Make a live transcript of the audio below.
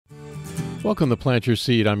Welcome to Plant Your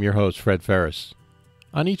Seed. I'm your host, Fred Ferris.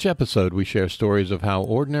 On each episode, we share stories of how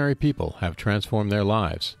ordinary people have transformed their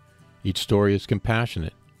lives. Each story is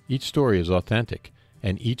compassionate, each story is authentic,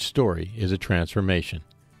 and each story is a transformation.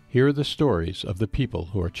 Here are the stories of the people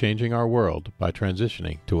who are changing our world by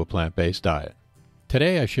transitioning to a plant-based diet.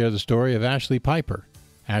 Today, I share the story of Ashlee Piper.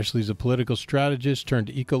 Ashlee's a political strategist turned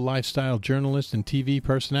eco-lifestyle journalist and TV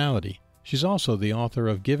personality. She's also the author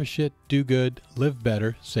of Give a Shit, Do Good, Live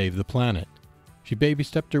Better, Save the Planet. She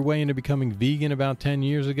baby-stepped her way into becoming vegan about 10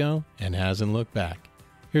 years ago and hasn't looked back.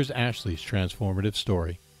 Here's Ashlee's transformative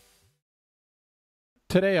story.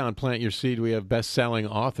 Today on Plant Your Seed, we have best-selling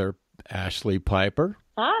author Ashlee Piper.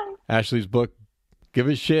 Hi. Ashlee's book, Give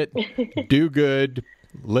a Shit, Do Good,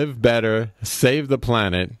 Live Better, Save the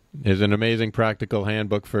Planet, is an amazing practical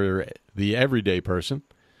handbook for the everyday person.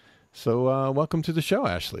 So welcome to the show,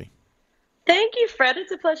 Ashlee. Thank you, Fred.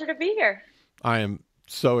 It's a pleasure to be here. I am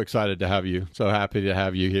so excited to have you. So happy to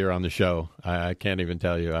have you here on the show. I can't even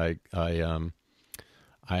tell you. I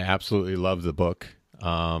absolutely love the book.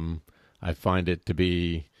 I find it to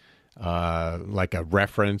be like a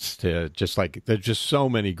reference to there's just so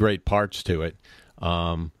many great parts to it.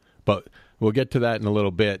 But we'll get to that in a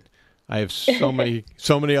little bit. I have so many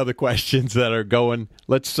other questions that are going.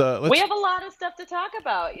 Let's we have a lot of stuff to talk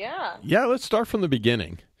about. Yeah. Yeah. Let's start from the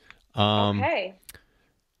beginning. Okay.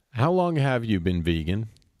 How long have you been vegan?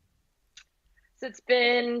 So it's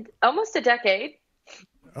been almost a decade.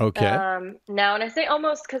 Okay. Now, and I say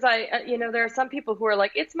almost because there are some people who are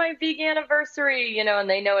like, it's my vegan anniversary, and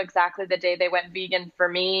they know exactly the day they went vegan. For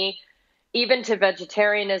me, even to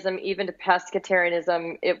vegetarianism, even to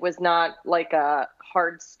pescatarianism, it was not like a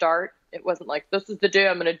hard start. It wasn't like, this is the day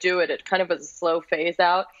I'm going to do it. It kind of was a slow phase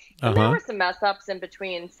out. And there were some mess ups in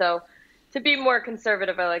between. So to be more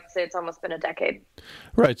conservative, I like to say it's almost been a decade.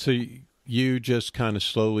 Right. So you just kind of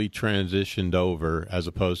slowly transitioned over, as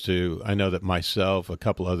opposed to, I know that myself, a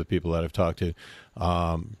couple other people that I've talked to,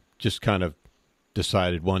 just kind of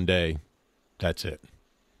decided one day, that's it.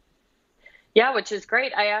 Yeah, which is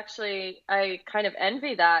great. I kind of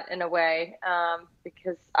envy that in a way,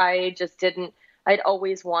 because I just didn't. I'd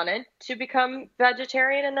always wanted to become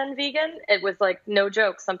vegetarian and then vegan. It was like, no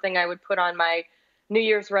joke, something I would put on my New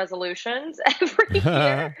Year's resolutions every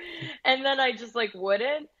year. And then I just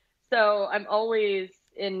wouldn't. So I'm always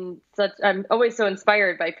so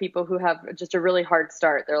inspired by people who have just a really hard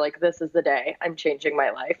start. They're like, this is the day I'm changing my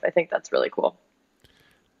life. I think that's really cool.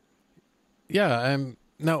 Yeah.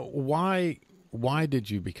 Now, why did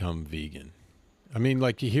you become vegan? I mean,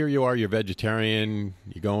 here you are, you're vegetarian,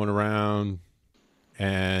 you're going around,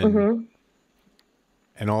 and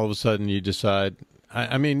all of a sudden you decide,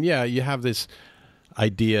 you have this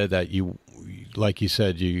idea that you, like you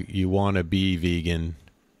said, you want to be vegan,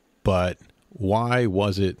 but why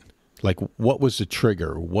was it, what was the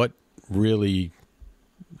trigger? What really,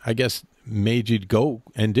 I guess, made you go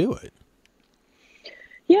and do it?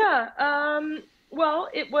 Yeah. Well,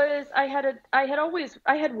 it was, I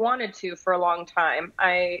had wanted to for a long time.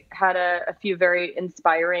 I had a few very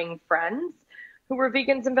inspiring friends who were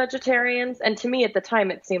vegans and vegetarians. And to me at the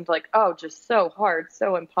time, it seemed like, oh, just so hard,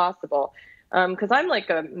 so impossible. Because I'm like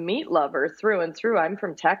a meat lover through and through. I'm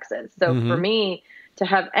from Texas. So for me to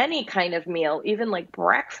have any kind of meal, even like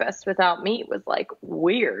breakfast without meat, was like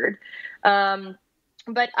weird. But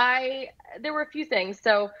there were a few things.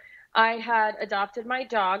 So I had adopted my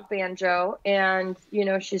dog, Banjo, and,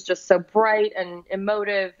 she's just so bright and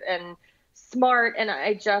emotive and smart. And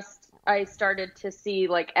I started to see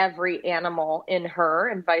every animal in her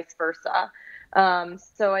and vice versa.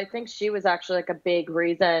 So I think she was actually a big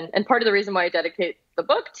reason. And part of the reason why I dedicate the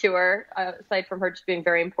book to her, aside from her just being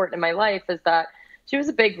very important in my life, is that she was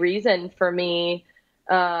a big reason for me.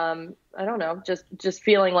 I don't know, just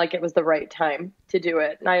feeling like it was the right time to do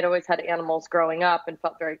it. And I had always had animals growing up and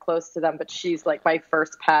felt very close to them, but she's my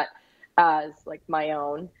first pet as my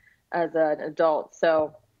own as an adult.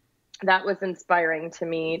 So that was inspiring to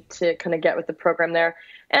me to kind of get with the program there.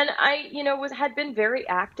 And I, had been very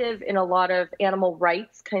active in a lot of animal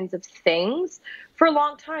rights kinds of things for a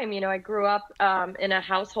long time. I grew up in a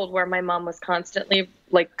household where my mom was constantly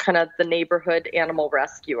kind of the neighborhood animal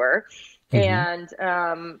rescuer. And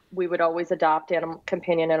we would always adopt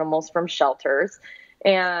companion animals from shelters.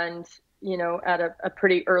 And, at a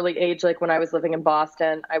pretty early age, when I was living in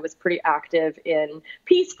Boston, I was pretty active in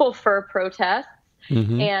peaceful fur protests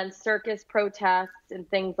and circus protests and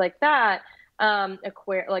things like that.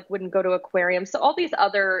 Wouldn't go to aquariums. So all these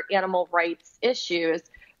other animal rights issues.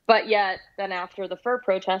 But yet then after the fur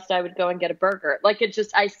protest, I would go and get a burger.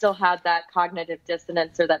 I still had that cognitive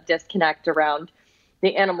dissonance or that disconnect around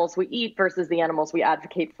the animals we eat versus the animals we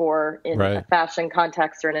advocate for in a Right. fashion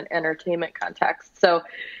context or in an entertainment context. So,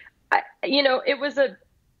 it was a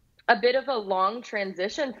bit of a long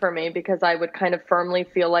transition for me because I would kind of firmly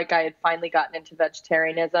feel like I had finally gotten into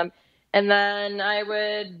vegetarianism, and then I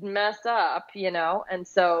would mess up, and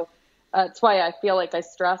so that's why I feel like I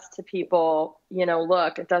stress to people,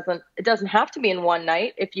 look, it doesn't have to be in one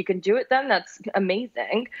night. If you can do it, then that's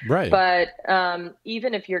amazing. Right. But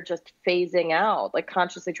even if you're just phasing out, like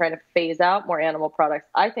consciously trying to phase out more animal products,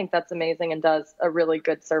 I think that's amazing and does a really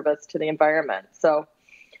good service to the environment. So,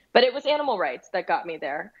 but it was animal rights that got me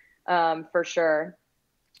there, for sure,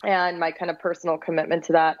 and my kind of personal commitment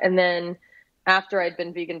to that. And then after I'd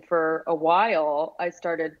been vegan for a while, I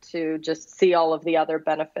started to just see all of the other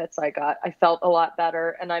benefits I got. I felt a lot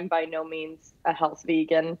better, and I'm by no means a health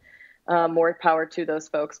vegan. More power to those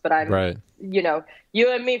folks, but I'm, Right.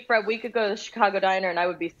 You and me, Fred, we could go to the Chicago Diner and I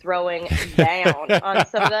would be throwing down on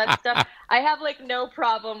some of that stuff. I have like no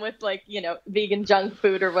problem with like, vegan junk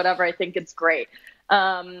food or whatever. I think it's great.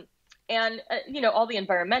 And all the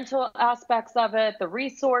environmental aspects of it, the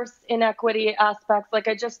resource inequity aspects, like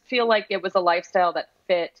I just feel like it was a lifestyle that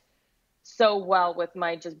fit so well with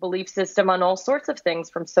my just belief system on all sorts of things,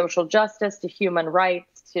 from social justice to human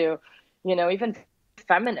rights to, even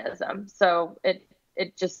feminism. So it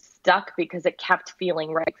just stuck because it kept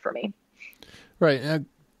feeling right for me. Right.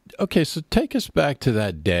 Okay, so take us back to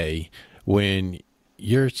that day when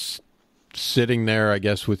you're sitting there, I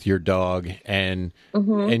guess, with your dog, and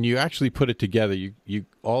you actually put it together. You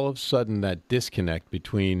all of a sudden, that disconnect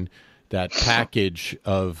between that package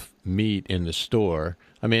of meat in the store.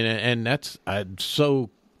 I mean, and that's so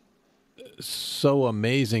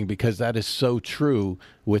amazing, because that is so true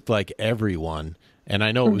with like everyone. And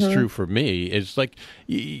I know it was true for me. It's like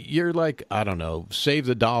you're like, I don't know, save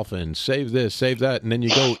the dolphin, save this, save that, and then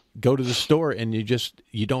you go to the store and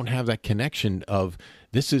you don't have that connection of,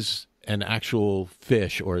 this is an actual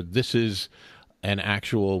fish, or this is an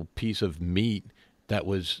actual piece of meat that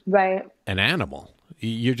was right. an animal.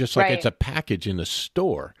 You're just like, it's a package in the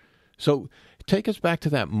store. So take us back to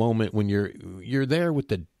that moment when you're there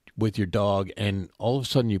with your dog, and all of a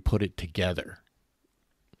sudden you put it together.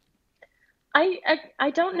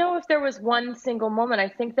 I don't know if there was one single moment. I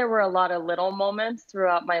think there were a lot of little moments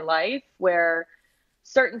throughout my life where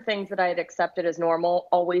certain things that I had accepted as normal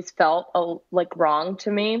always felt like wrong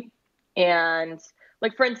to me. And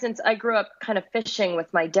like, for instance, I grew up kind of fishing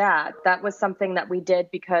with my dad. That was something that we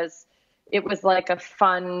did because it was like a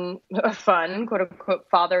fun, quote unquote,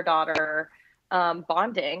 father-daughter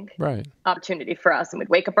bonding opportunity for us. And we'd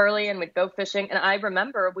wake up early and we'd go fishing. And I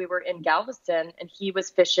remember we were in Galveston and he was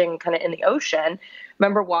fishing kind of in the ocean.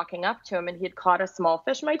 Remember walking up to him and he had caught a small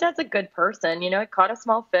fish. My dad's a good person, he caught a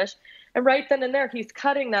small fish. And right then and there, he's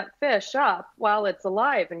cutting that fish up while it's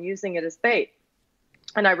alive and using it as bait.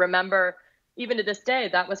 And I remember, even to this day,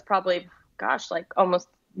 that was probably, like almost,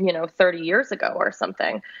 30 years ago or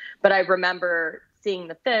something. But I remember seeing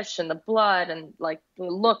the fish and the blood and like the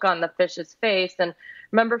look on the fish's face, and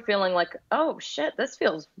remember feeling like, oh shit, this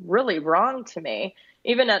feels really wrong to me,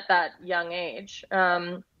 even at that young age.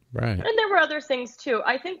 Right. And there were other things too.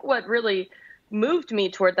 I think what really moved me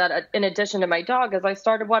toward that, in addition to my dog, is I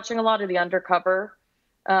started watching a lot of the undercover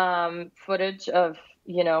footage of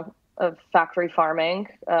factory farming.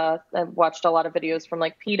 I watched a lot of videos from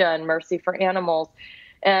like PETA and Mercy for Animals.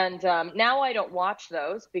 And now I don't watch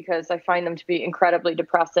those because I find them to be incredibly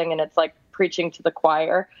depressing, and it's like preaching to the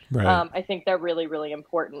choir. Right. I think they're really, really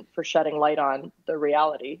important for shedding light on the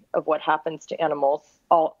reality of what happens to animals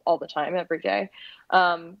all the time, every day.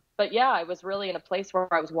 But yeah, I was really in a place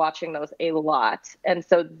where I was watching those a lot. And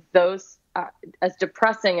so those, as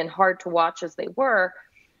depressing and hard to watch as they were,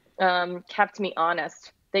 kept me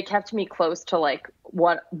honest. They kept me close to like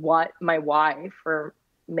what my why for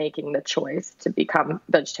making the choice to become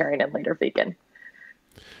vegetarian and later vegan.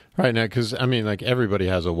 Right. Now, because I mean, like, everybody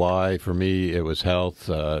has a why. For me, it was health.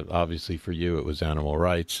 Obviously, for you, it was animal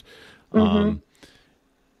rights.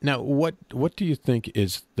 Now, what do you think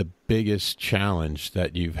is the biggest challenge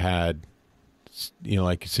that you've had,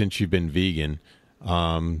 like since you've been vegan?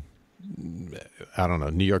 I don't know.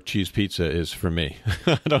 New York cheese pizza is for me.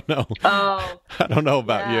 I don't know. Oh, I don't know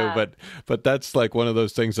about you, but that's like one of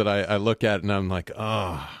those things that I look at and I'm like,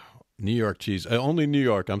 oh, New York cheese. Only New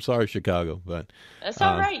York. I'm sorry, Chicago, but that's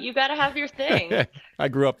all right. You got to have your thing. I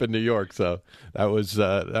grew up in New York, so that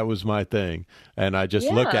was my thing. And I just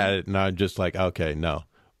look at it and I'm just like, okay, no.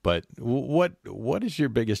 But what is your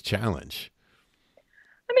biggest challenge?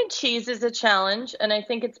 I mean, cheese is a challenge, and I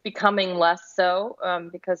think it's becoming less so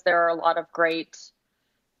because there are a lot of great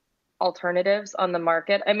alternatives on the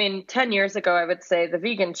market. I mean, 10 years ago, I would say the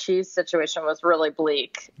vegan cheese situation was really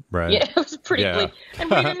bleak. Right. Yeah, it was pretty Yeah. bleak. And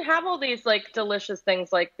we didn't have all these like delicious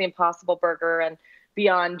things like the Impossible Burger and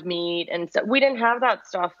Beyond Meat. And so we didn't have that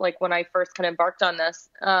stuff like when I first kind of embarked on this.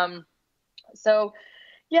 So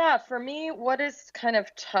yeah, for me, what is kind of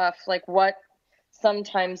tough, like what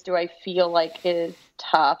sometimes do I feel like is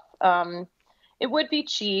tough? It would be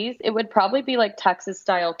cheese. It would probably be like Texas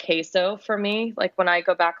style queso for me. Like when I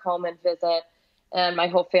go back home and visit and my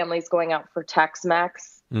whole family's going out for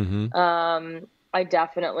Tex-Mex. I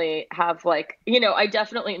definitely have like, I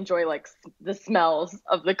definitely enjoy like the smells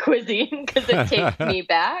of the cuisine because it takes me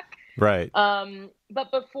back. Right. But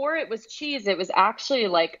before it was cheese, it was actually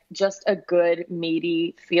like just a good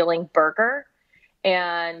meaty feeling burger.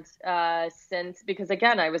 And because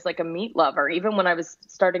again, I was like a meat lover, even when I was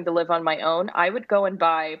starting to live on my own, I would go and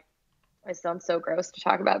buy, I sound so gross to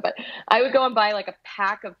talk about, but I would go and buy like a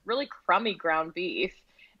pack of really crummy ground beef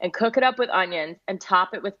and cook it up with onions and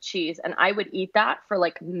top it with cheese. And I would eat that for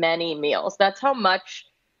like many meals. That's how much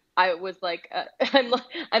I was like,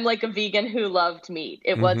 I'm like a vegan who loved meat.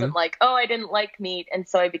 It wasn't like, oh, I didn't like meat, and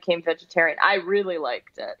so I became vegetarian. I really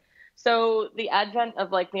liked it. So the advent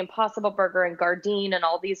of like the Impossible Burger and Gardein and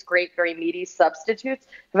all these great, very meaty substitutes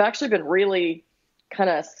have actually been really kind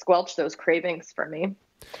of squelch those cravings for me.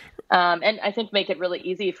 And I think make it really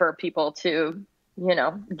easy for people to,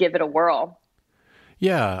 give it a whirl.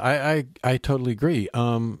 Yeah, I totally agree.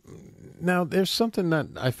 Now, there's something that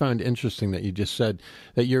I find interesting that you just said,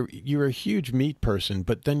 that you're a huge meat person,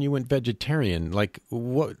 but then you went vegetarian. Like,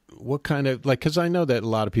 what kind of, like, because I know that a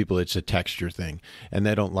lot of people, it's a texture thing, and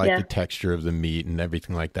they don't like the texture of the meat and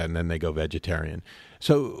everything like that, and then they go vegetarian.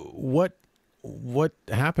 So what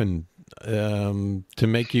happened to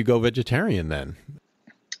make you go vegetarian then?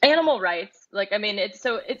 Animal rights. Like, I mean, it's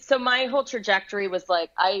so my whole trajectory was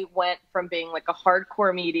like, I went from being like a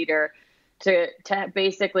hardcore meat eater to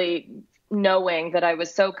basically knowing that I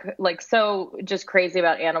was so just crazy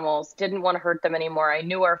about animals, didn't want to hurt them anymore. I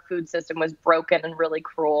knew our food system was broken and really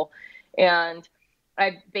cruel. And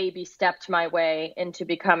I baby stepped my way into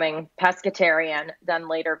becoming pescatarian, then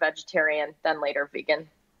later vegetarian, then later vegan.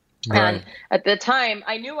 Right. And at the time,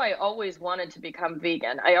 I knew I always wanted to become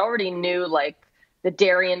vegan. I already knew like the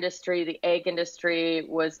dairy industry, the egg industry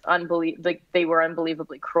was they were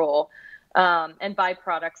unbelievably cruel. And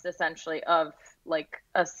byproducts essentially of like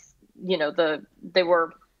us, they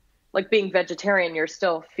were like being vegetarian, you're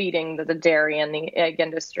still feeding the dairy and the egg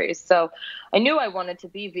industry. So I knew I wanted to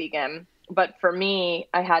be vegan, but for me,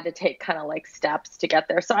 I had to take kind of like steps to get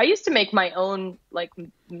there. So I used to make my own like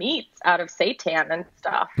meats out of seitan and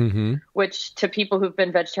stuff, which to people who've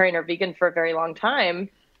been vegetarian or vegan for a very long time,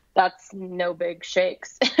 that's no big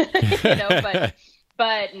shakes,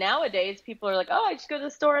 but nowadays people are like, oh, I just go to the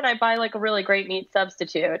store and I buy like a really great meat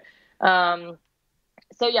substitute.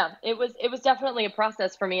 So yeah, it was definitely a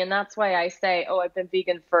process for me. And that's why I say, oh, I've been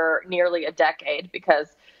vegan for nearly a decade, because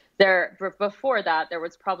before that, there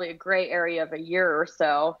was probably a gray area of a year or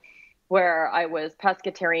so where I was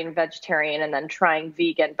pescatarian, vegetarian, and then trying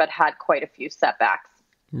vegan, but had quite a few setbacks.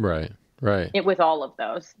 Right. With all of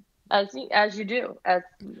those. As you do, as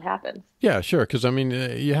happens. Yeah, sure. Because, I mean,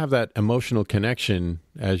 you have that emotional connection,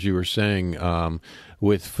 as you were saying,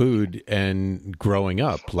 with food and growing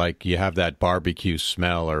up. Like you have that barbecue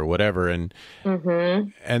smell or whatever, and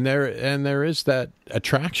there is that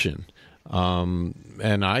attraction.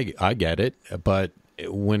 And I get it, but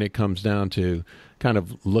when it comes down to kind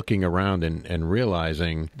of looking around and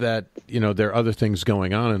realizing that, there are other things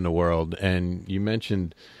going on in the world, and you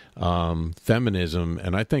mentioned feminism,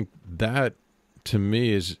 and I think that to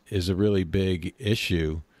me is a really big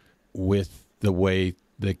issue with the way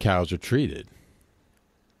the cows are treated.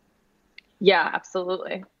 Yeah,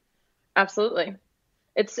 absolutely.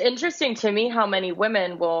 It's interesting to me how many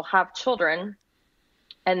women will have children,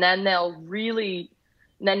 and then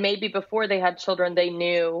then maybe before they had children, they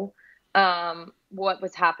knew what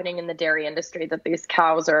was happening in the dairy industry, that these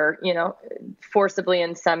cows are, forcibly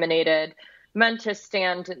inseminated, made to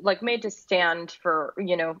stand for,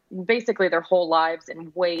 basically their whole lives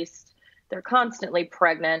in waste. They're constantly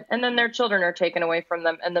pregnant, and then their children are taken away from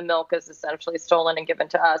them, and the milk is essentially stolen and given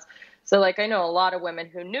to us. So like, I know a lot of women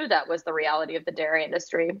who knew that was the reality of the dairy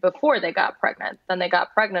industry before they got pregnant. Then they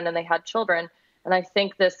got pregnant and they had children. And I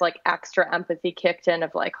think this like extra empathy kicked in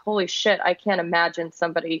of like, holy shit, I can't imagine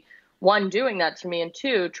somebody, one, doing that to me, and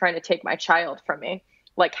two, trying to take my child from me.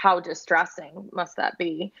 Like, how distressing must that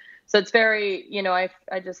be? So it's very,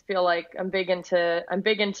 I just feel like I'm big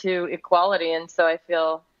into equality. And so I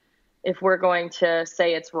feel if we're going to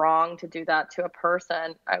say it's wrong to do that to a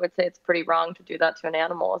person, I would say it's pretty wrong to do that to an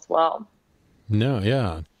animal as well. No,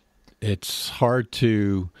 yeah. It's hard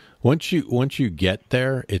to once you get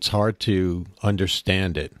there, it's hard to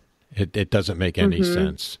understand it. It doesn't make any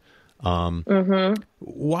sense.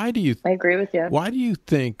 Why do you I agree with you. Why do you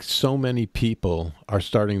think so many people are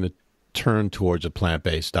starting to turn towards a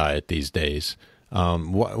plant-based diet these days?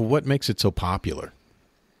 What makes it so popular?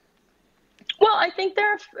 Well, I think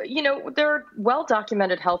there are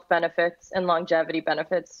well-documented health benefits and longevity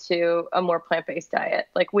benefits to a more plant-based diet.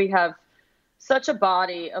 Like, we have such a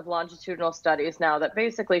body of longitudinal studies now that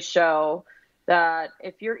basically show that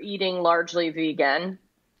if you're eating largely vegan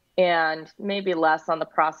and maybe less on the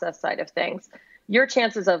processed side of things, your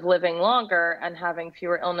chances of living longer and having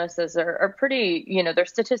fewer illnesses are pretty, they're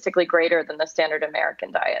statistically greater than the standard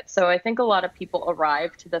American diet. So I think a lot of people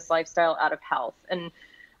arrive to this lifestyle out of health. And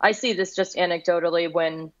I see this just anecdotally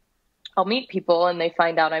when I'll meet people and they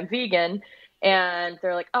find out I'm vegan and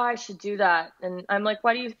they're like, oh, I should do that. And I'm like,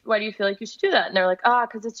 why do you feel like you should do that? And they're like,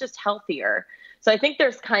 because it's just healthier. So I think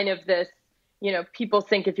there's kind of this, people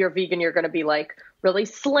think if you're vegan, you're going to be like really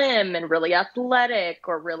slim and really athletic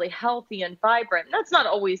or really healthy and vibrant. And that's not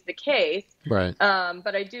always the case. Right.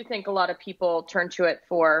 But I do think a lot of people turn to it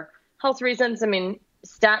for health reasons. I mean,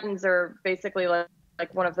 statins are basically like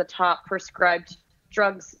one of the top prescribed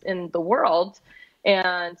drugs in the world.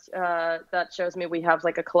 And that shows me we have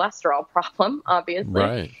like a cholesterol problem,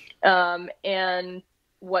 obviously. Right. And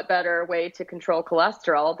what better way to control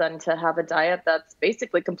cholesterol than to have a diet that's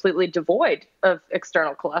basically completely devoid of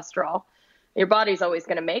external cholesterol? Your body's always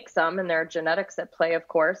going to make some, and there are genetics at play, of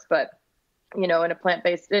course. But in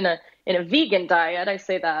a vegan diet, I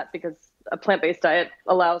say that because a plant-based diet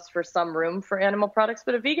allows for some room for animal products,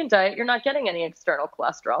 but a vegan diet, you're not getting any external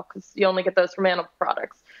cholesterol because you only get those from animal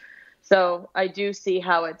products. So I do see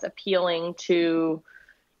how it's appealing to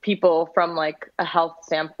people from like a health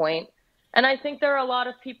standpoint. And I think there are a lot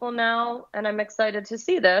of people now, and I'm excited to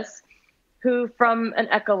see this, who from an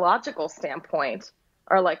ecological standpoint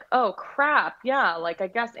are like, oh crap, yeah, like I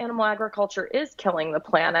guess animal agriculture is killing the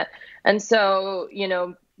planet. And so,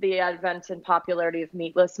 the advent and popularity of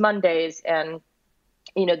Meatless Mondays and,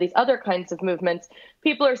 these other kinds of movements,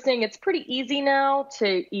 people are saying it's pretty easy now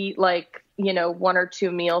to eat like, 1 or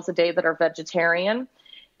 2 meals a day that are vegetarian,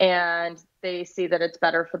 and they see that it's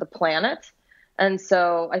better for the planet. And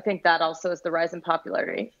so I think that also is the rise in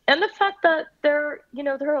popularity. And the fact that there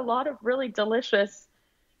are a lot of really delicious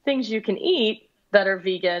things you can eat that are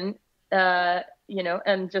vegan,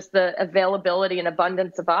 and just the availability and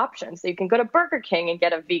abundance of options. So you can go to Burger King and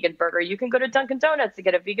get a vegan burger. You can go to Dunkin' Donuts and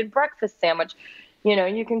get a vegan breakfast sandwich.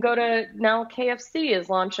 You can go to, now KFC is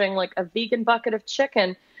launching like a vegan bucket of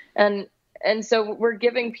chicken. And so we're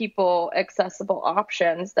giving people accessible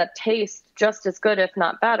options that taste just as good, if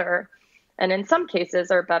not better. And in some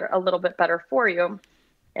cases are better, a little bit better for you.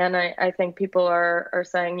 And I think people are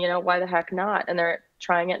saying, why the heck not? And they're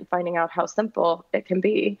trying it and finding out how simple it can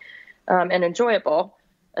be and enjoyable.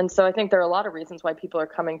 And so I think there are a lot of reasons why people are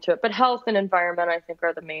coming to it. But health and environment, I think,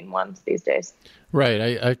 are the main ones these days.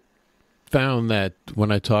 Right. I found that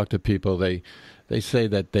when I talk to people, they say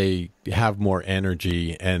that they have more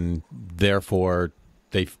energy and therefore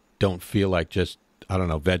they don't feel like just, I don't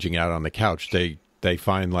know, vegging out on the couch. They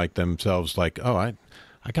find like themselves like, oh, I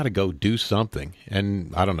got to go do something.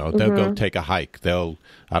 And I don't know, they'll go take a hike. They'll,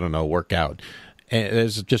 I don't know, work out. And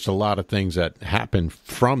there's just a lot of things that happen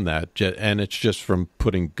from that. And it's just from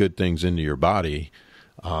putting good things into your body.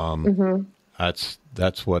 That's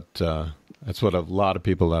what a lot of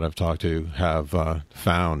people that I've talked to have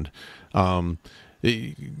found.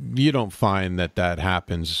 You don't find that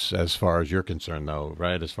happens as far as you're concerned, though,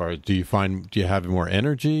 right? As far as do you have more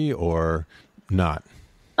energy or not?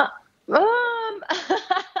 So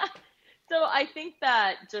I think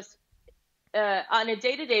that just on a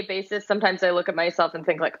day-to-day basis, sometimes I look at myself and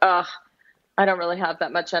think like, I don't really have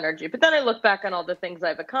that much energy. But then I look back on all the things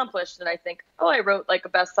I've accomplished and I think, I wrote like a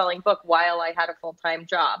best-selling book while I had a full-time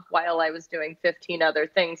job, while I was doing 15 other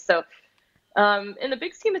things. So in the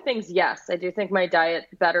big scheme of things, yes, I do think my diet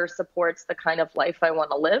better supports the kind of life I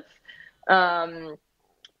want to live.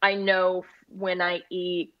 I know when I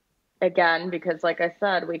eat, again, because like I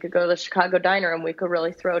said, we could go to the Chicago diner and we could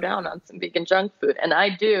really throw down on some vegan junk food. And I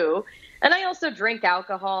do. And I also drink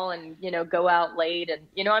alcohol and, go out late. And,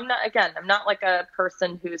 I'm not like a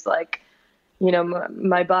person who's like,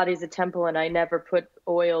 my body's a temple and I never put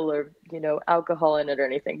oil or, alcohol in it or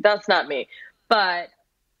anything. That's not me. But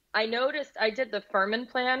I noticed I did the Furman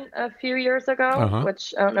plan a few years ago,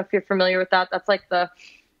 which I don't know if you're familiar with that. That's like the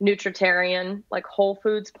nutritarian, like whole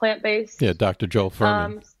foods, plant-based. Yeah, Dr. Joel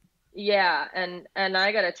Furman. Yeah, and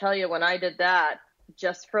I gotta tell you, when I did that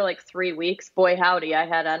just for like 3 weeks, boy howdy, I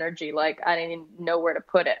had energy. Like I didn't even know where to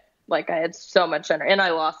put it. Like I had so much energy, and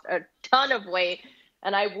I lost a ton of weight.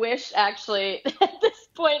 And I wish actually at this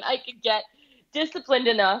point I could get disciplined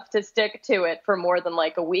enough to stick to it for more than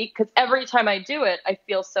like a week. Because every time I do it, I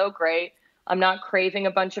feel so great. I'm not craving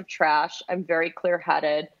a bunch of trash. I'm very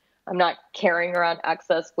clear-headed. I'm not carrying around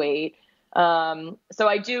excess weight. So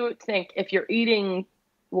I do think if you're eating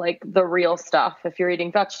like the real stuff, if you're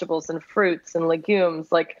eating vegetables and fruits and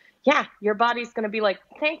legumes, like, yeah, your body's going to be like,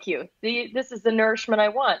 thank you. This is the nourishment I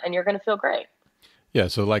want, and you're going to feel great. Yeah,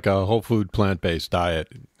 so like a whole food plant-based diet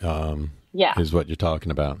Yeah. is what you're talking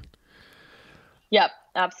about. Yep,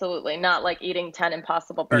 absolutely. Not like eating 10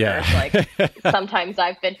 Impossible burgers Yeah. like sometimes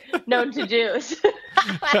I've been known to do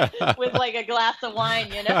with like a glass of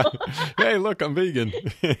wine, you know? Hey, look, I'm vegan.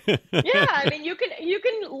 Yeah, I mean you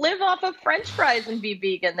can live off of French fries and be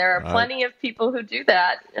vegan. There are plenty of people who do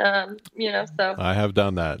that. So I have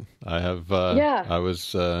done that. I have. yeah. I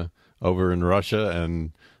was over in Russia,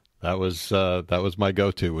 and that was my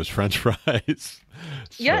go-to was French fries.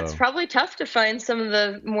 Yeah, it's So, probably tough to find some of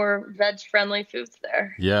the more veg-friendly foods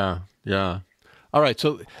there. yeah, yeah. All right,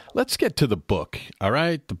 so let's get to the book. All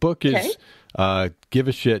right, the book Okay. is "Give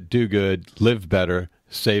a Shit, Do Good, Live Better,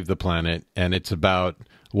 Save the Planet," and it's about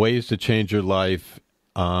ways to change your life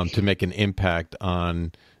to make an impact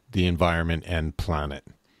on the environment and planet.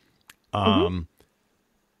 Hmm.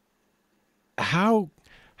 How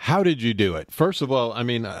how did you do it? First of all, I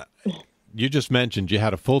mean, you just mentioned you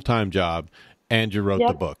had a full-time job and you wrote the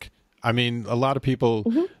Yep. book. I mean, a lot of people,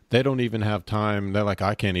 Hmm. they don't even have time. They're like,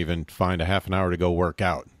 I can't even find a half an hour to go work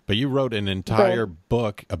out. But you wrote an Right. entire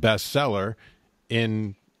book, a bestseller,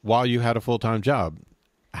 in while you had a full-time job.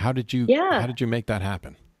 How Yeah. did you make that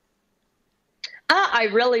happen? I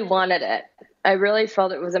really wanted it. I really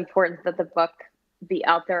felt it was important that the book be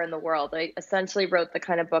out there in the world. I essentially wrote the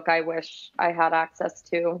kind of book I wish I had access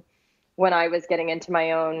to when I was getting into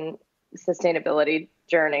my own sustainability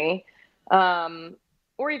journey.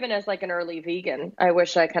 Or even as like an early vegan, I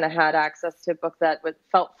wish I kind of had access to a book that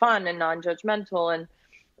felt fun and non-judgmental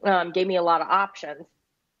and gave me a lot of options.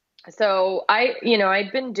 So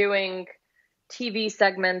I'd been doing TV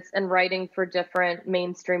segments and writing for different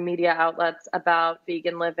mainstream media outlets about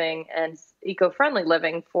vegan living and eco-friendly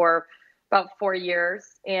living for about 4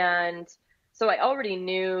 years. And so I already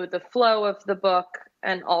knew the flow of the book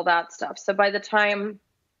and all that stuff. So by the time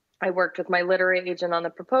I worked with my literary agent on the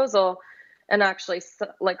proposal and actually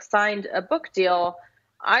like signed a book deal,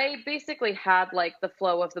 I basically had like the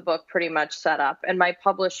flow of the book pretty much set up, and my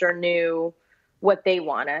publisher knew what they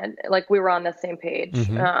wanted. Like we were on the same page.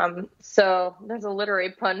 Hmm. So there's a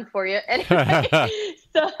literary pun for you. Anyway,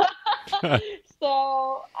 so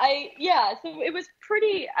so it was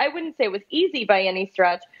pretty. I wouldn't say it was easy by any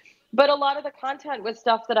stretch, but a lot of the content was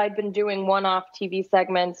stuff that I'd been doing one-off TV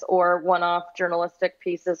segments or one-off journalistic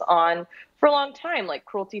pieces on for a long time, like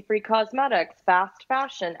cruelty-free cosmetics, fast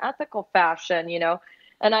fashion, ethical fashion,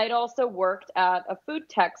 And I'd also worked at a food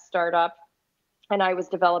tech startup, and I was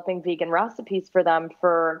developing vegan recipes for them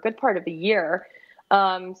for a good part of a year.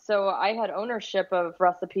 So I had ownership of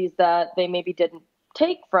recipes that they maybe didn't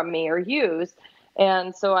take from me or use.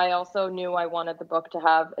 And so I also knew I wanted the book to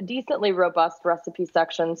have a decently robust recipe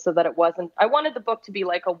section so that I wanted the book to be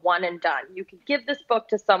like a one and done. You could give this book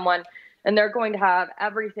to someone and they're going to have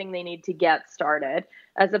everything they need to get started,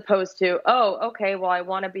 as opposed to, oh, okay, well, I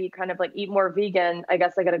want to be kind of like eat more vegan. I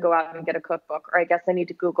guess I got to go out and get a cookbook, or I guess I need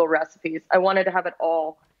to Google recipes. I wanted to have it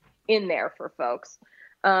all in there for folks.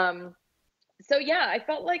 So yeah, I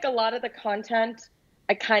felt like a lot of the content,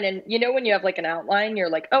 I kind of, when you have like an outline, you're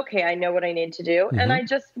like, okay, I know what I need to do. And I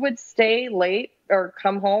just would stay late or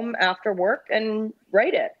come home after work and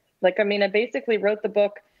write it. Like, I mean, I basically wrote the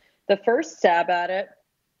book, the first stab at it,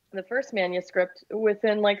 the first manuscript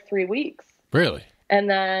within like 3 weeks. Really? And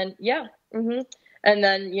then, yeah. And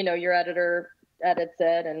then, your editor edits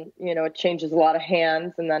it and, it changes a lot of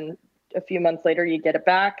hands. And then a few months later, you get it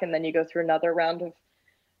back and then you go through another round of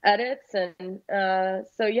edits. And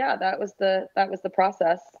so, yeah, that was the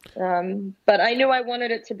process. But I knew I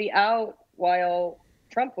wanted it to be out while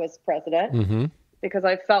Trump was president, because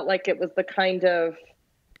I felt like it was the kind of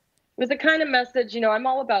message, I'm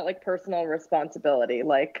all about like personal responsibility,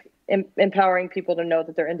 like empowering people to know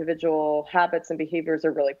that their individual habits and behaviors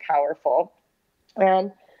are really powerful.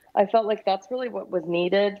 And I felt like that's really what was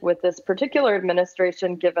needed with this particular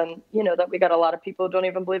administration, given, that we got a lot of people who don't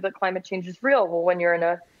even believe that climate change is real. Well, when you're in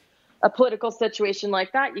a political situation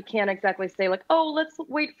like that, you can't exactly say like, oh, let's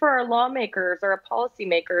wait for our lawmakers or our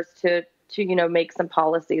policymakers to make some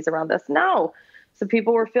policies around this. No, So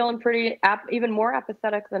people were feeling pretty even more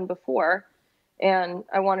apathetic than before. And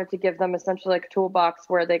I wanted to give them essentially like a toolbox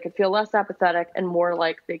where they could feel less apathetic and more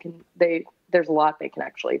like there's a lot they can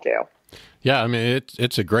actually do. Yeah, I mean,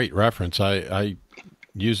 it's a great reference. I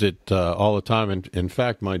use it all the time. In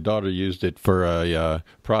fact, my daughter used it for a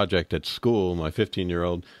project at school, my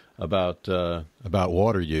 15-year-old, about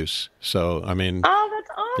water use. So, I mean, oh, that's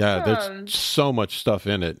yeah, awesome. there's so much stuff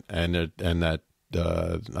in it, and that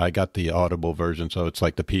I got the Audible version, so it's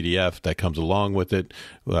like the PDF that comes along with it.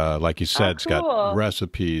 Like you said, it's got Cool.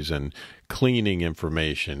 recipes and cleaning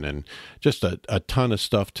information and just a ton of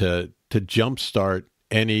stuff to jumpstart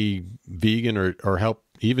any vegan or help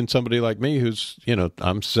even somebody like me who's,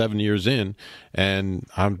 I'm 7 years in and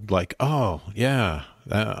I'm like, oh yeah,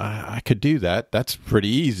 I could do that. That's pretty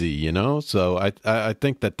easy, So I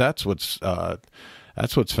think that's what's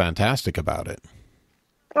fantastic about it.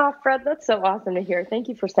 Oh, Fred, that's so awesome to hear. Thank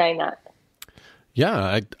you for saying that.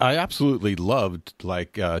 Yeah, I absolutely loved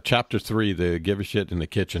chapter 3, the give a shit in the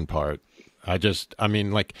kitchen part. I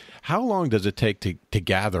mean, like, how long does it take to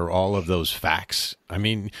gather all of those facts? I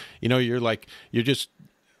mean, you're just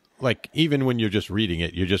like, even when you're just reading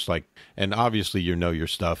it, you're just like, and obviously your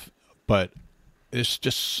stuff, but there's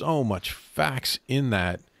just so much facts in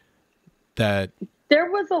that there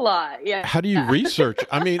was a lot. Yeah. How do you research?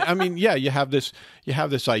 I mean, yeah, you have this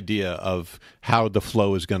idea of how the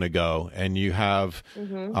flow is going to go, and you have,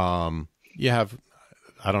 I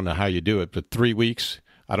don't know how you do it, but 3 weeks.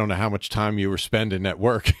 I don't know how much time you were spending at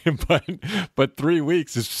work, but 3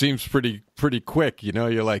 weeks, it seems pretty quick.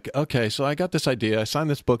 You're like, okay, so I got this idea. I signed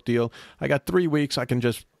this book deal. I got 3 weeks. I can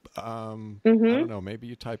just, I don't know, maybe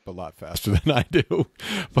you type a lot faster than I do,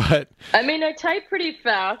 but. I mean, I type pretty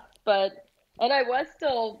fast, and I was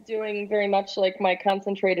still doing very much like my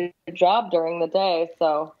concentrated job during the day.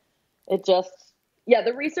 So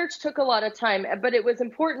the research took a lot of time, but it was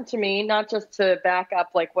important to me, not just to back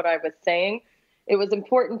up like what I was saying. It was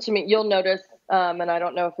important to me. You'll notice, and I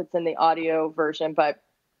don't know if it's in the audio version, but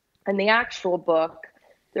in the actual book,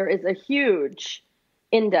 there is a huge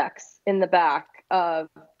index in the back of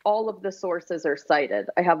all of the sources are cited.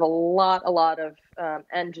 I have a lot of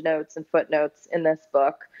end notes and footnotes in this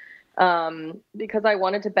book because I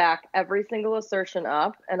wanted to back every single assertion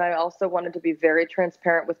up. And I also wanted to be very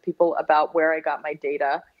transparent with people about where I got my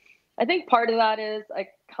data. I think part of that is I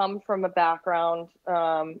come from a background.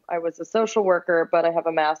 I was a social worker, but I have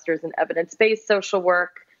a master's in evidence-based social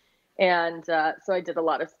work. And so I did a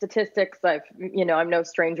lot of statistics. I'm no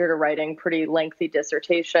stranger to writing pretty lengthy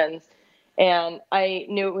dissertations. And I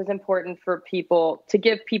knew it was important for people to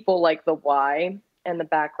give people like the why and the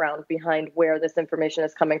background behind where this information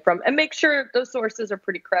is coming from and make sure those sources are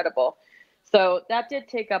pretty credible. So that did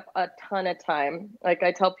take up a ton of time. Like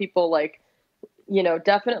I tell people,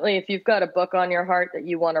 definitely if you've got a book on your heart that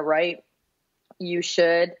you want to write, you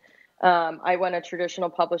should. I went a traditional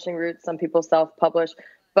publishing route. Some people self-publish,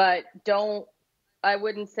 but I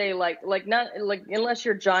wouldn't say not unless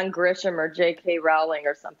you're John Grisham or J.K. Rowling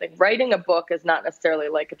or something. Writing a book is not necessarily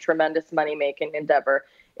like a tremendous money-making endeavor.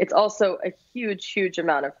 It's also a huge, huge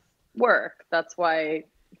amount of work. That's why,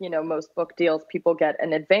 most book deals, people get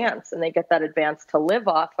an advance and they get that advance to live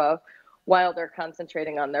off of while they're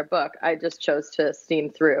concentrating on their book. I just chose to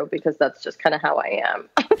steam through because that's just kind of how I am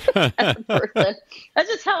as a person. That's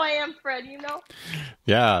just how I am, Fred,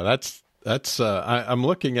 Yeah, that's I'm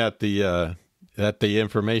looking at the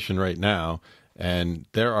information right now, and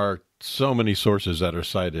there are so many sources that are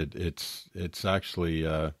cited. It's actually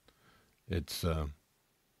it's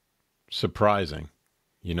surprising.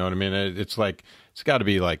 You know what I mean? It's like it's got to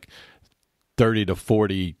be like 30 to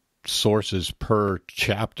 40 sources per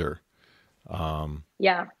chapter.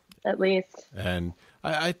 Yeah, at least. And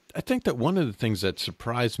I think that one of the things that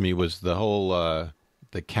surprised me was the whole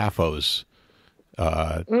the CAFOs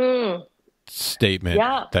statement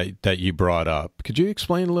that you brought up. Could you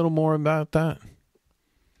explain a little more about that?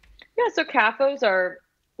 Yeah, so CAFOs are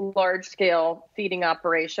large-scale feeding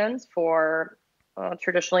operations for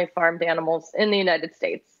traditionally farmed animals in the United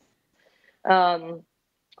States.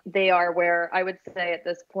 They are where I would say at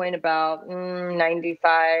this point about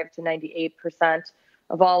 95 to 98%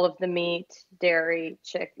 of all of the meat, dairy,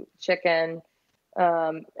 chicken,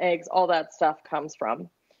 eggs, all that stuff comes from.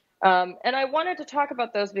 And I wanted to talk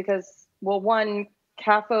about those because, well, one,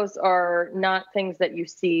 CAFOs are not things that you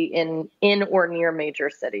see in or near major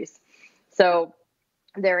cities. So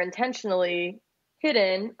they're intentionally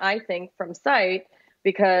hidden, I think, from sight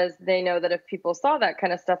because they know that if people saw that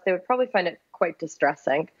kind of stuff, they would probably find it quite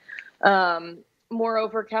distressing.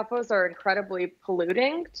 Moreover, CAFOs are incredibly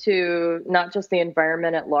polluting to not just the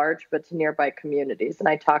environment at large, but to nearby communities. And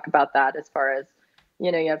I talk about that as far as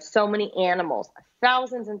You have so many animals,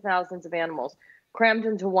 thousands and thousands of animals crammed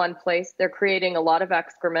into one place. They're creating a lot of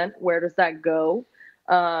excrement. Where does that go?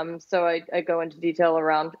 So I go into detail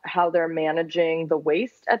around how they're managing the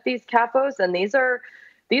waste at these CAFOs. And these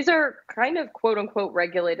are kind of quote unquote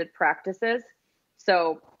regulated practices.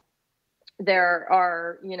 So there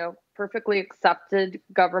are, perfectly accepted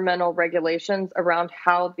governmental regulations around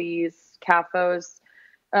how these CAFOs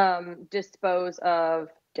dispose of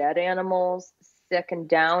dead animals, sick and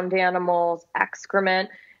downed animals, excrement.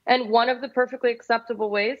 And one of the perfectly acceptable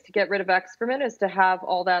ways to get rid of excrement is to have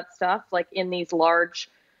all that stuff like in these large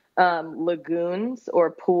lagoons or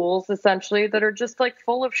pools, essentially, that are just like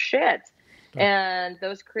full of shit. And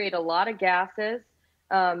those create a lot of gases.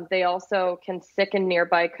 They also can sicken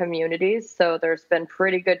nearby communities. So there's been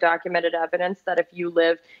pretty good documented evidence that if you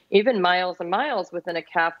live even miles and miles within a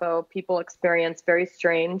CAFO, people experience very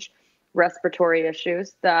strange respiratory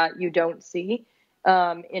issues that you don't see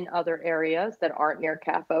in other areas that aren't near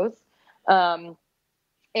CAFOs.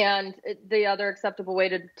 And the other acceptable way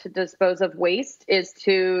to dispose of waste is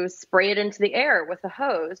to spray it into the air with a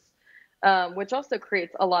hose. Which also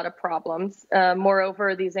creates a lot of problems.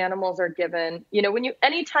 Moreover, these animals are given,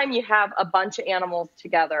 anytime you have a bunch of animals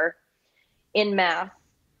together in mass,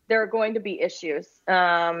 there are going to be issues.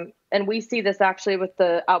 And we see this actually with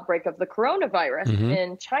the outbreak of the coronavirus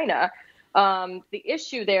in China. The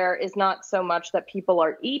issue there is not so much that people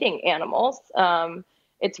are eating animals.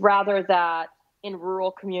 It's rather that in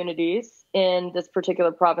rural communities in this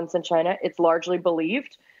particular province in China, it's largely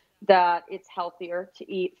believed that it's healthier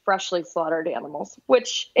to eat freshly slaughtered animals,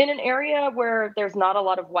 which in an area where there's not a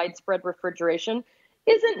lot of widespread refrigeration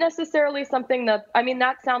isn't necessarily something that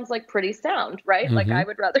sounds like pretty sound, right? Like I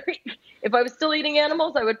would rather, if I was still eating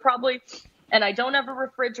animals, I would probably, and I don't have a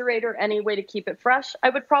refrigerator, any way to keep it fresh,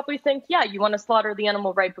 I would probably think, yeah, you want to slaughter the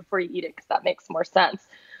animal right before you eat it because that makes more sense.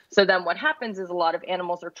 So then what happens is a lot of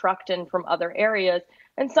animals are trucked in from other areas,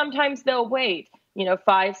 and sometimes they'll wait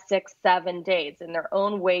 5, 6, 7 days in their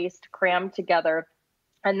own waste crammed together.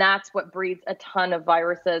 And that's what breeds a ton of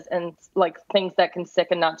viruses and like things that can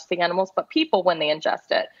sicken not just the animals, but people when they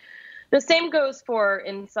ingest it. The same goes for,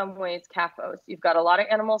 in some ways, CAFOs. You've got a lot of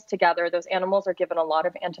animals together. Those animals are given a lot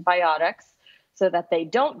of antibiotics so that they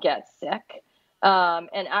don't get sick.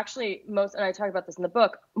 And actually, and I talk about this in the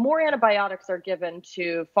book, more antibiotics are given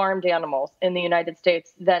to farmed animals in the United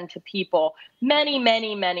States than to people many,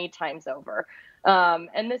 many, many times over.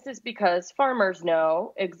 And this is because farmers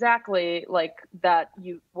know exactly like that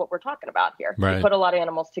what we're talking about here. Right. You put a lot of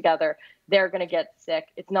animals together, they're going to get sick.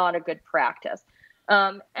 It's not a good practice.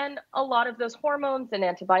 And a lot of those hormones and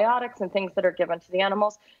antibiotics and things that are given to the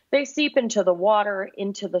animals, they seep into the water,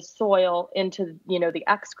 into the soil, into, the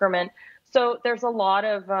excrement. So there's a lot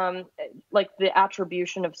of like the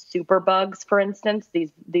attribution of superbugs, for instance,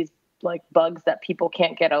 these like bugs that people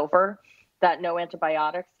can't get over, that no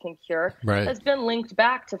antibiotics can cure, right, has been linked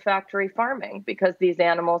back to factory farming because these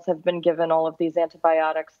animals have been given all of these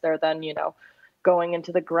antibiotics. They're then, going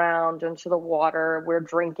into the ground, into the water. We're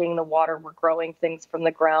drinking the water. We're growing things from the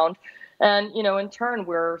ground. And, in turn,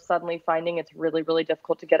 we're suddenly finding it's really, really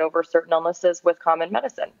difficult to get over certain illnesses with common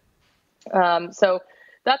medicine. So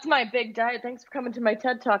that's my big diet. Thanks for coming to my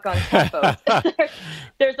TED Talk on CAFOs.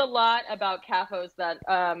 There's a lot about CAFOs that,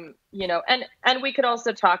 and we could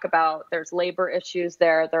also talk about, there's labor issues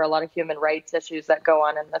there. There are a lot of human rights issues that go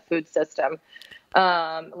on in the food system.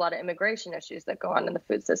 A lot of immigration issues that go on in the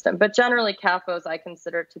food system. But generally, CAFOs I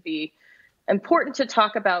consider to be important to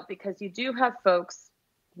talk about because you do have folks,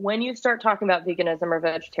 when you start talking about veganism or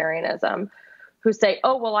vegetarianism, who say,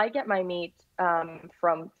 oh, well, I get my meat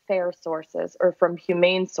from fair sources or from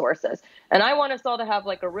humane sources. And I want us all to have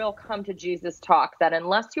like a real come to Jesus talk that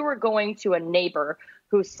unless you were going to a neighbor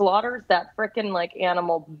who slaughters that frickin' like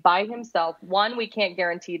animal by himself, one, we can't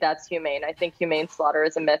guarantee that's humane. I think humane slaughter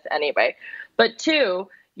is a myth anyway. But two,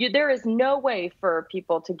 there is no way for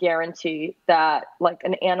people to guarantee that like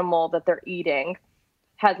an animal that they're eating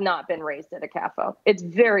has not been raised at a CAFO. It's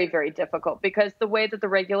very, very difficult because the way that the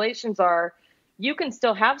regulations are, you can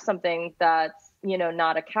still have something that's,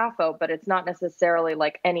 not a CAFO, but it's not necessarily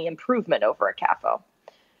like any improvement over a CAFO.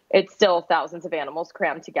 It's still thousands of animals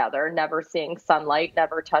crammed together, never seeing sunlight,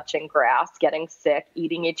 never touching grass, getting sick,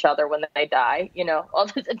 eating each other when they die. All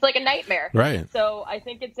this, it's like a nightmare. Right. So I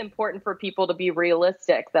think it's important for people to be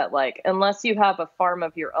realistic that like, unless you have a farm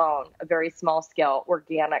of your own, a very small scale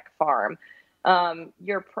organic farm,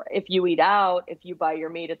 if you eat out, if you buy your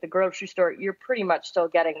meat at the grocery store, you're pretty much still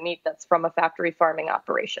getting meat that's from a factory farming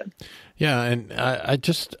operation. Yeah. And I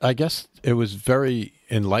guess it was very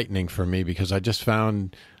enlightening for me because I just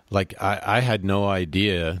found like I had no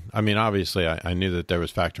idea. I mean, obviously I knew that there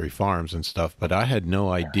was factory farms and stuff, but I had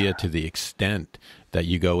no idea to the extent that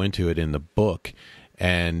you go into it in the book.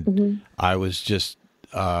 And I was just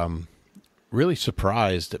really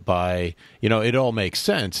surprised by, it all makes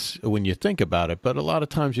sense when you think about it, but a lot of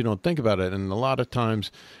times you don't think about it. And a lot of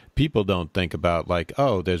times people don't think about, like,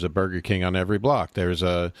 oh, there's a Burger King on every block. There's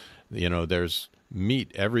there's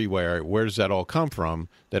meat everywhere. Where does that all come from?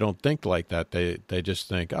 They don't think like that. They just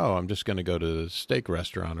think, oh, I'm just going to go to the steak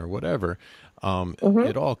restaurant or whatever.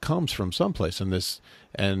 It all comes from someplace.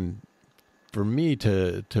 And for me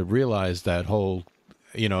to realize that whole,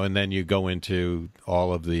 and then you go into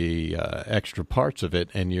all of the extra parts of it,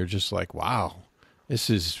 and you're just like, wow, this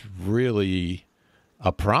is really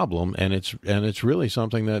a problem, and it's really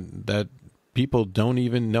something that people don't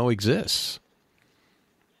even know exists.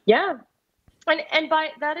 Yeah. And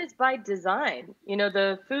that is by design.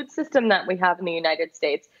 The food system that we have in the United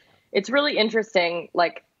States, it's really interesting,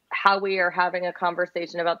 like how we are having a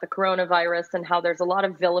conversation about the coronavirus and how there's a lot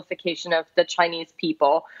of vilification of the Chinese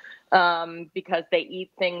people because they eat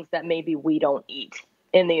things that maybe we don't eat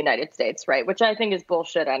in the United States, right? Which I think is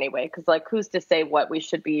bullshit anyway, because like who's to say what we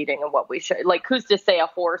should be eating and what we should, like who's to say a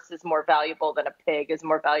horse is more valuable than a pig, is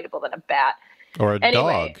more valuable than a bat? Or a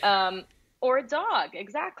dog. Or a dog,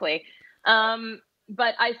 exactly.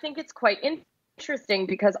 But I think it's quite interesting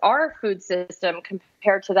because our food system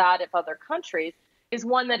compared to that of other countries is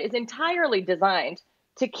one that is entirely designed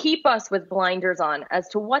to keep us with blinders on as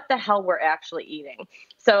to what the hell we're actually eating.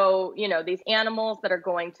 So, these animals that are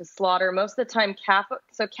going to slaughter, most of the time,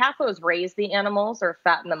 CAFOs raise the animals or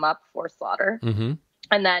fatten them up for slaughter. Mm-hmm.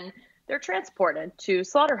 And then they're transported to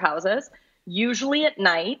slaughterhouses, usually at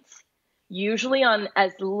night, usually on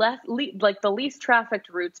like the least trafficked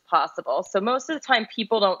routes possible. So most of the time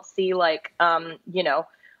people don't see like,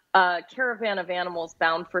 a caravan of animals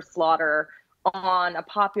bound for slaughter on a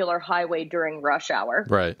popular highway during rush hour.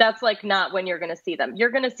 Right. That's like not when you're going to see them.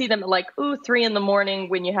 You're going to see them at like 3 a.m.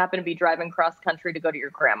 when you happen to be driving cross country to go to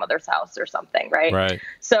your grandmother's house or something. Right. Right.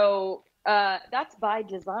 So that's by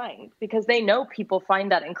design because they know people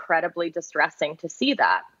find that incredibly distressing to see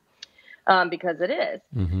that. Because it is.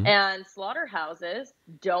 Mm-hmm. And slaughterhouses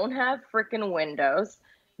don't have freaking windows.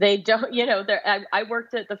 They don't, I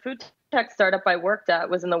worked at the food tech startup I worked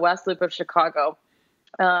at was in the West Loop of Chicago.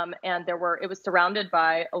 And it was surrounded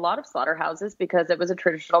by a lot of slaughterhouses because it was a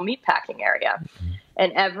traditional meat packing area. Mm-hmm.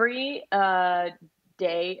 And every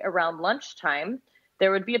day around lunchtime,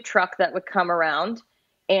 there would be a truck that would come around,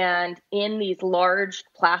 and in these large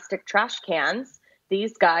plastic trash cans,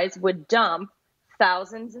 these guys would dump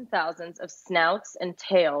thousands and thousands of snouts and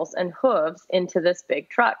tails and hooves into this big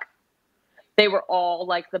truck. They were all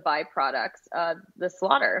like the byproducts of the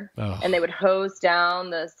slaughter. Oh. And they would hose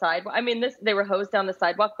down the sidewalk. I mean, they were hosed down the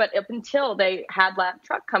sidewalk, but up until they had that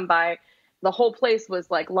truck come by, the whole place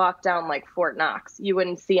was like locked down like Fort Knox. You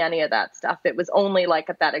wouldn't see any of that stuff. It was only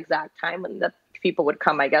like at that exact time when the people would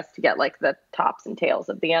come, I guess, to get like the tops and tails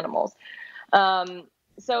of the animals. And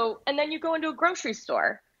then you go into a grocery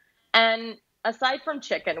store, and aside from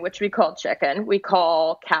chicken, which we call chicken, we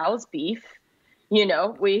call cows beef.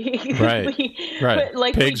 Right. Right.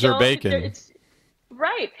 Like pigs are bacon.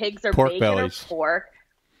 Right. Pigs are pork bacon bellies. Or pork.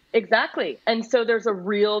 Exactly. And so there's a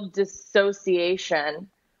real dissociation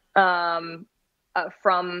from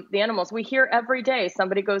the animals. We hear every day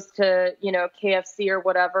somebody goes to, KFC or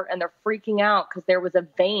whatever, and they're freaking out because there was a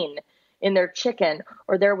vein in their chicken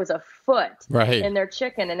or there was a foot in their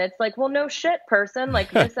chicken. And it's like, well, no shit, person.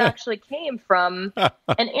 Like this actually came from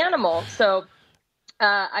an animal. So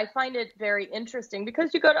I find it very interesting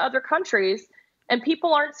because you go to other countries and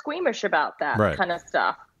people aren't squeamish about that kind of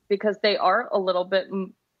stuff because they are a little bit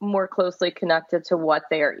more closely connected to what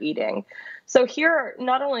they are eating. So here,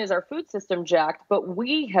 not only is our food system jacked, but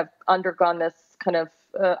we have undergone this kind of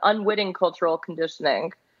unwitting cultural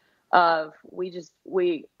conditioning of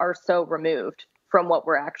we are so removed from what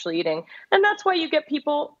we're actually eating. And that's why you get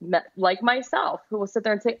people like myself who will sit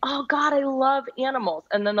there and say, oh God, I love animals.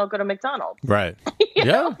 And then they'll go to McDonald's. Right. You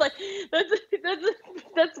know, like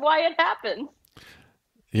that's why it happens.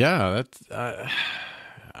 Yeah. That's,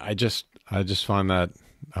 I just find that,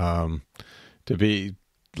 to be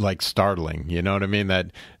like startling, you know what I mean?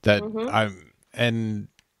 That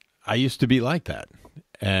I used to be like that.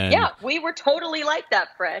 And yeah, we were totally like that,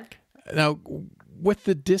 Fred. Now, with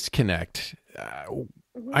the disconnect,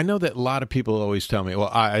 I know that a lot of people always tell me, well,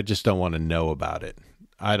 I just don't want to know about it.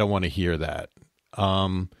 I don't want to hear that.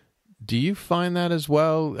 Do you find that as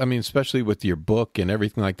well? I mean, especially with your book and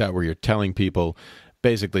everything like that, where you're telling people,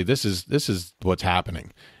 basically, this is what's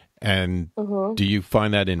happening. And Mm-hmm. do you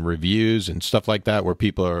find that in reviews and stuff like that, where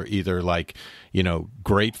people are either like,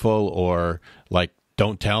 grateful or like,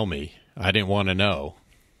 don't tell me, I didn't want to know?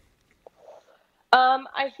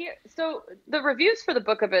 I hear so the reviews for the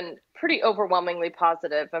book have been pretty overwhelmingly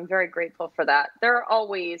positive. I'm very grateful for that. There are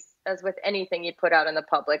always, as with anything you put out in the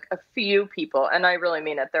public, a few people, and I really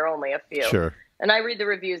mean it, there are only a few. Sure. And I read the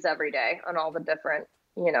reviews every day on all the different,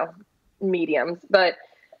 mediums. But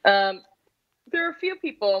there are a few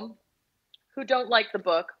people who don't like the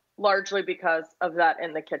book, largely because of that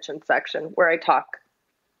in the kitchen section, where I talk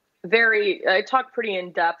pretty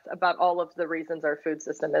in depth about all of the reasons our food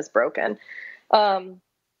system is broken.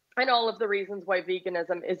 And all of the reasons why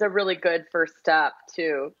veganism is a really good first step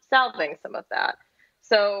to solving some of that.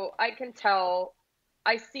 So I can tell,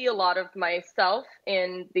 I see a lot of myself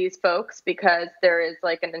in these folks, because there is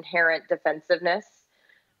like an inherent defensiveness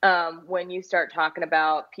when you start talking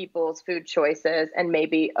about people's food choices, and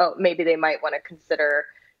maybe they might want to consider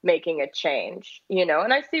making a change,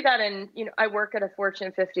 and I see that in, I work at a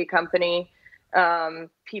Fortune 50 company.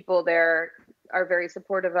 People there are very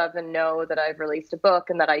supportive of and know that I've released a book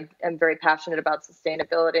and that I am very passionate about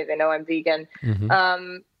sustainability. They know I'm vegan. Mm-hmm.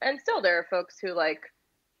 And still there are folks who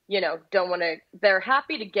don't want to, they're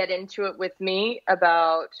happy to get into it with me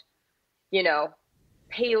about,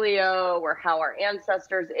 paleo or how our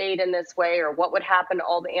ancestors ate in this way, or what would happen to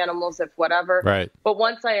all the animals if whatever. Right. But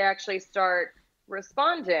once I actually start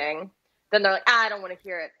responding, then they're like, I don't want to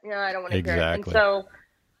hear it. I don't want to hear it. And so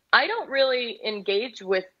I don't really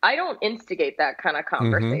I don't instigate that kind of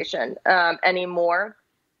conversation anymore,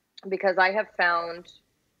 because I have found,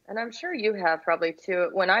 and I'm sure you have probably too,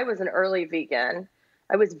 when I was an early vegan,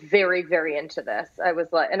 I was very, very into this. I was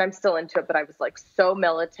like, and I'm still into it, but I was like so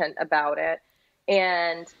militant about it.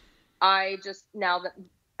 And I just, now that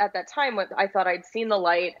at that time, I thought I'd seen the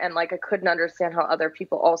light, and like I couldn't understand how other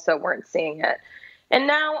people also weren't seeing it. And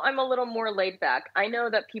now I'm a little more laid back. I know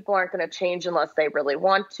that people aren't going to change unless they really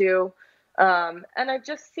want to. And I've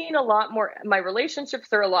just seen a lot more, my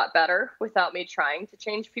relationships are a lot better without me trying to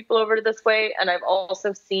change people over to this way. And I've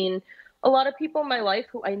also seen a lot of people in my life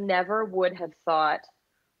who I never would have thought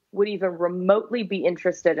would even remotely be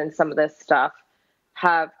interested in some of this stuff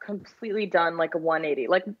have completely done like a 180.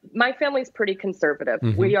 Like, my family's pretty conservative.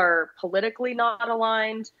 Mm-hmm. We are politically not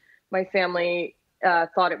aligned. My family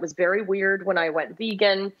thought it was very weird when I went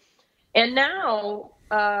vegan. And now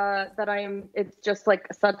that it's just like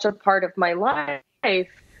such a part of my life,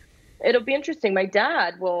 it'll be interesting. My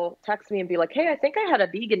dad will text me and be like, hey, I think I had a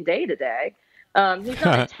vegan day today. He's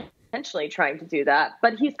not intentionally trying to do that,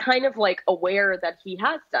 but he's kind of like aware that he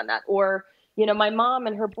has done that. Or, my mom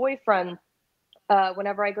and her boyfriend,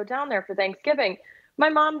 whenever I go down there for Thanksgiving, my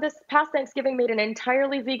mom this past Thanksgiving made an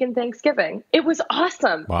entirely vegan Thanksgiving. It was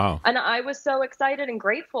awesome. Wow. And I was so excited and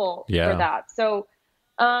grateful for that. So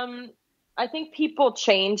I think people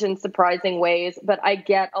change in surprising ways, but I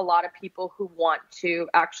get a lot of people who want to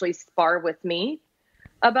actually spar with me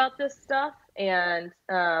about this stuff. And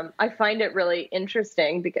I find it really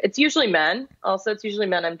interesting, because it's usually men. Also, it's usually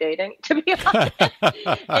men I'm dating, to be honest.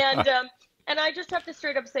 And I just have to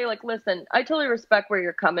straight up say, like, listen, I totally respect where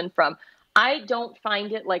you're coming from. I don't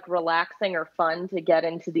find it like relaxing or fun to get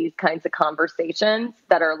into these kinds of conversations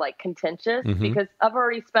that are like contentious, because I've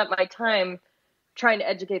already spent my time trying to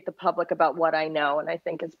educate the public about what I know, and I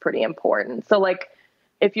think is pretty important. So like,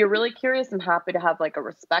 if you're really curious, I'm happy to have like a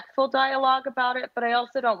respectful dialogue about it, but I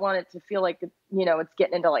also don't want it to feel like, it's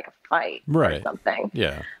getting into like a fight or something.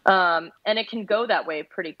 Yeah. And it can go that way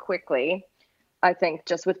pretty quickly, I think,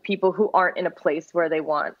 just with people who aren't in a place where they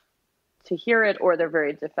want to hear it, or they're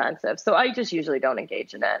very defensive. So I just usually don't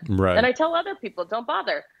engage in it. Right. And I tell other people, don't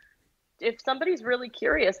bother. If somebody's really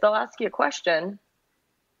curious, they'll ask you a question.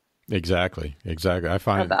 Exactly. I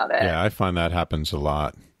find about it. Yeah, I find that happens a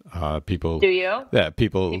lot. People. Do you? Yeah,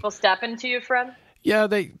 people step into you, Fred? Yeah,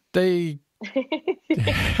 they they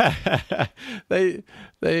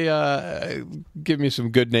give me some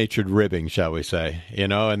good-natured ribbing, shall we say,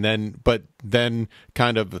 but then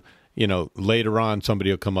kind of, later on somebody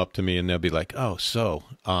will come up to me and they'll be like, oh, so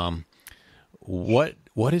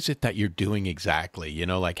what is it that you're doing exactly?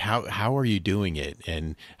 Like how are you doing it,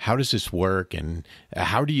 and how does this work, and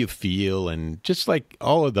how do you feel, and just like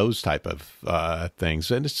all of those type of things.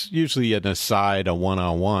 And it's usually an aside, a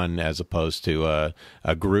one-on-one, as opposed to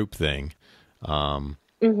a group thing. So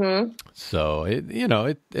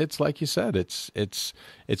it's like you said, it's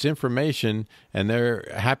information, and they're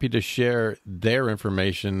happy to share their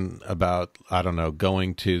information about, I don't know,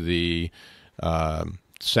 going to the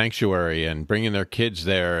sanctuary and bringing their kids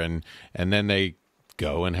there, and then they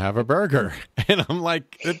go and have a burger. And I'm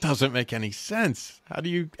like, it doesn't make any sense. How do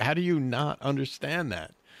you not understand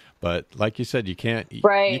that? But like you said, you can't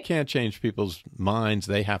change people's minds.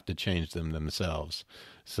 They have to change them themselves.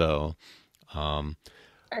 So,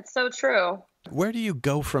 that's so true. Where do you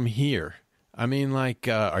go from here? I mean, like,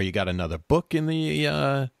 are you got another book in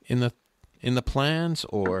the plans,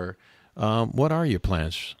 or what are your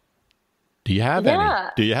plans? Do you have any?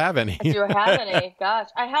 Do you have any? Do I have any? Gosh,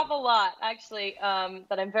 I have a lot actually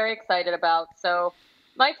that I'm very excited about. So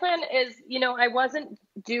my plan is, I wasn't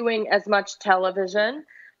doing as much television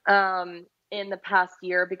in the past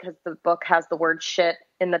year because the book has the word shit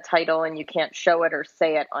in the title and you can't show it or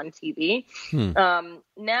say it on TV.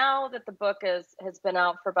 Now that the book has been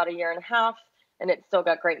out for about a year and a half and it's still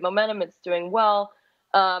got great momentum, it's doing well.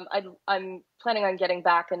 I'm planning on getting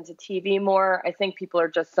back into TV more. I think people are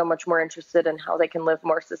just so much more interested in how they can live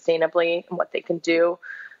more sustainably and what they can do.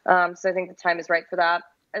 So I think the time is right for that.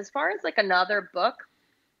 As far as like another book,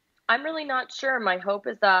 I'm really not sure. My hope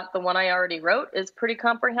is that the one I already wrote is pretty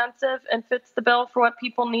comprehensive and fits the bill for what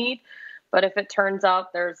people need. But if it turns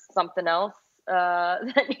out there's something else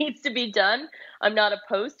that needs to be done, I'm not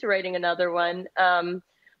opposed to writing another one.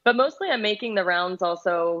 But mostly I'm making the rounds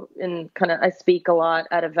also I speak a lot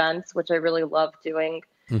at events, which I really love doing.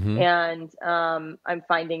 And I'm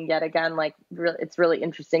finding yet again, it's really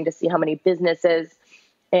interesting to see how many businesses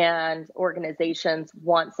and organizations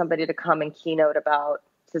want somebody to come and keynote about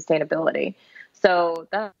sustainability. So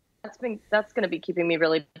that's going to be keeping me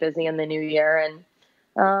really busy in the new year. And,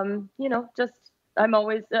 I'm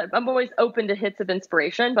always open to hits of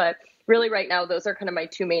inspiration, but really right now, those are kind of my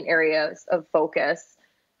two main areas of focus.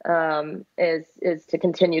 Is to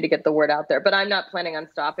continue to get the word out there, but I'm not planning on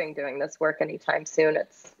stopping doing this work anytime soon.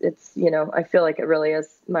 It's I feel like it really is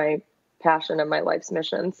my passion and my life's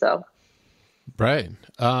mission. So, right.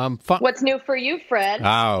 What's new for you, Fred?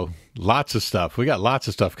 Oh, lots of stuff. We got lots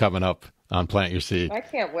of stuff coming up on Plant Your Seed. I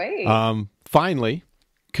can't wait. Finally,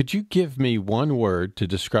 could you give me one word to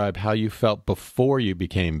describe how you felt before you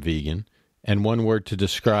became vegan, and one word to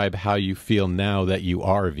describe how you feel now that you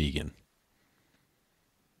are vegan?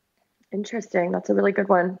 Interesting. That's a really good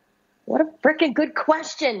one. What a freaking good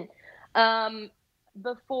question.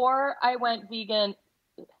 Before I went vegan,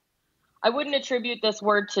 I wouldn't attribute this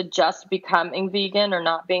word to just becoming vegan or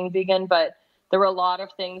not being vegan, but there were a lot of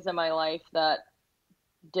things in my life that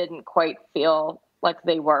didn't quite feel like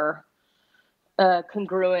they were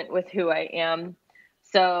congruent with who I am.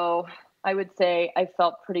 So I would say I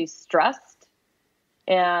felt pretty stressed,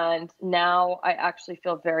 and now I actually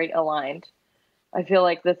feel very aligned. I feel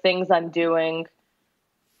like the things I'm doing,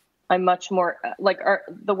 I'm much more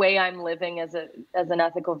the way I'm living as an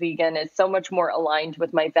ethical vegan is so much more aligned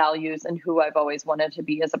with my values and who I've always wanted to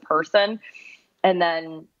be as a person. And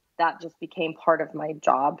then that just became part of my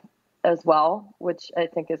job as well, which I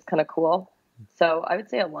think is kind of cool. So I would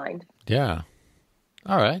say aligned. Yeah.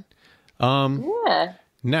 All right. Yeah.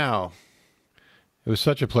 Now, it was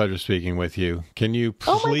such a pleasure speaking with you. Can you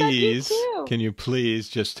please,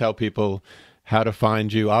 just tell people how to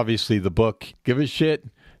find you? Obviously, the book, Give a Shit,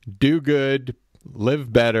 Do Good,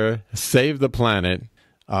 Live Better, Save the Planet.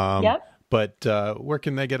 Yep. But where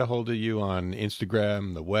can they get a hold of you on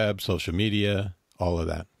Instagram, the web, social media, all of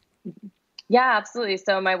that? Yeah, absolutely.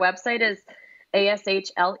 So my website is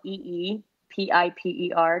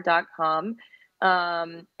ashleepiper.com.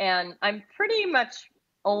 And I'm pretty much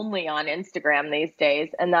only on Instagram these days.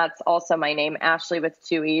 And that's also my name, Ashlee with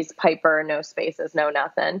 2 E's, Piper, no spaces, no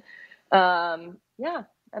nothing. Yeah,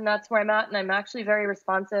 and that's where I'm at. And I'm actually very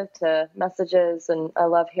responsive to messages, and I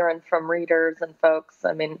love hearing from readers and folks.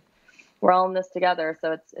 I mean, we're all in this together.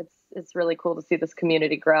 So it's really cool to see this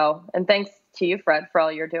community grow. And thanks to you, Fred, for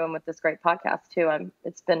all you're doing with this great podcast too.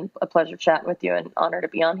 It's been a pleasure chatting with you and an honor to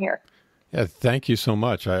be on here. Yeah, thank you so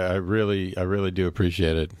much. I really do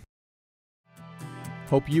appreciate it.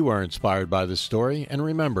 Hope you are inspired by this story. And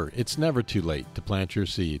remember, it's never too late to plant your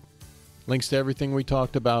seed. Links to everything we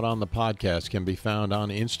talked about on the podcast can be found on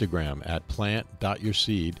Instagram at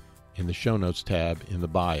plant.yourseed in the show notes tab in the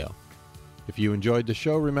bio. If you enjoyed the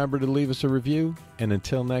show, remember to leave us a review. And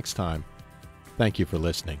until next time, thank you for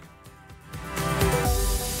listening.